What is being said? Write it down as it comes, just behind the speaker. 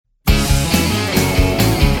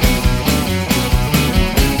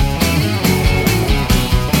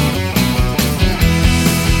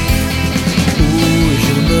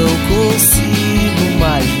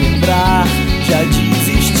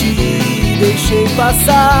deixei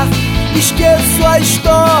passar. Esqueço a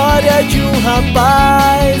história de um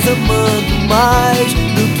rapaz amando mais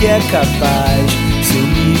do que é capaz. Se eu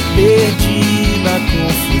me perdi na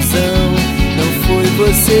confusão, não foi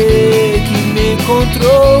você que me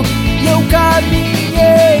encontrou, e eu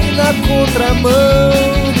caminhei na contramão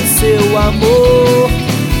do seu amor.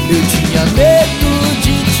 Eu tinha medo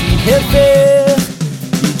de te rever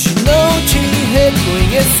e de não te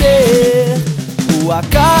reconhecer. O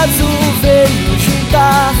acaso veio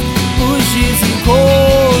juntar os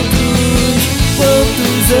desencontros.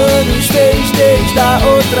 Quantos anos fez desde a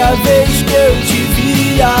outra vez que eu te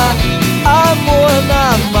via? Amor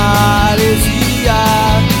na maresia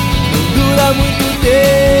não dura muito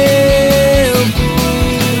tempo.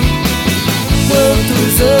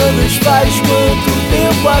 Quantos anos faz, quanto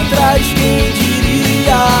tempo atrás, quem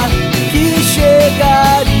diria que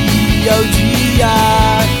chegaria o dia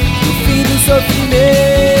do fim do sofrimento?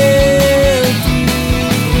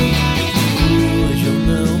 Hoje eu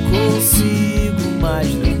não consigo mais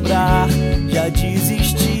lembrar, já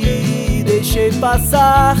desisti, deixei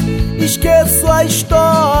passar. Esqueço a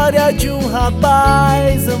história de um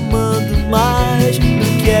rapaz amando mais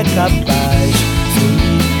do que é capaz. Se eu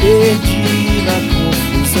me perdi na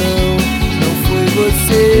confusão, não foi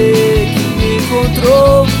você que me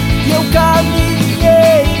encontrou, e eu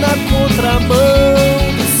caminhei na contramão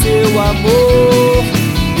do seu amor.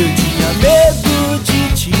 Eu tinha medo de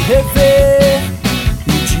te rever e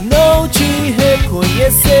de não te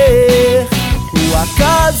reconhecer. O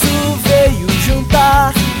acaso veio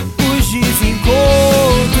juntar os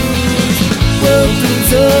desencontros.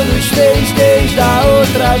 Quantos anos fez desde a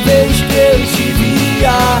outra vez que eu te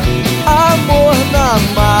via? Amor na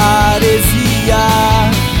maresia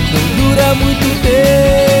não dura muito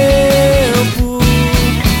tempo.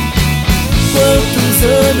 Quantos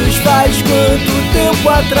anos faz, quanto tempo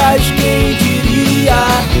atrás, quem diria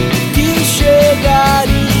que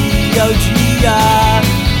chegaria o dia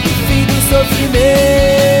do fim do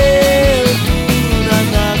sofrimento? Na,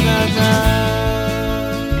 na, na, na.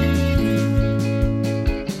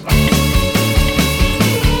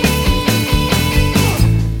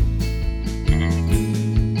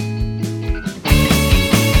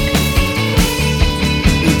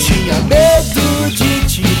 Eu tinha medo de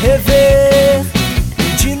te rever e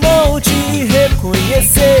de não te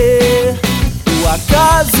reconhecer. O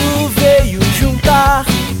acaso veio juntar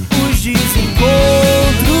os desencontros.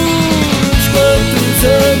 Quantos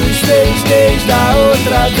anos fez desde a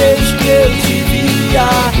outra vez que eu te via?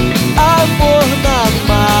 Amor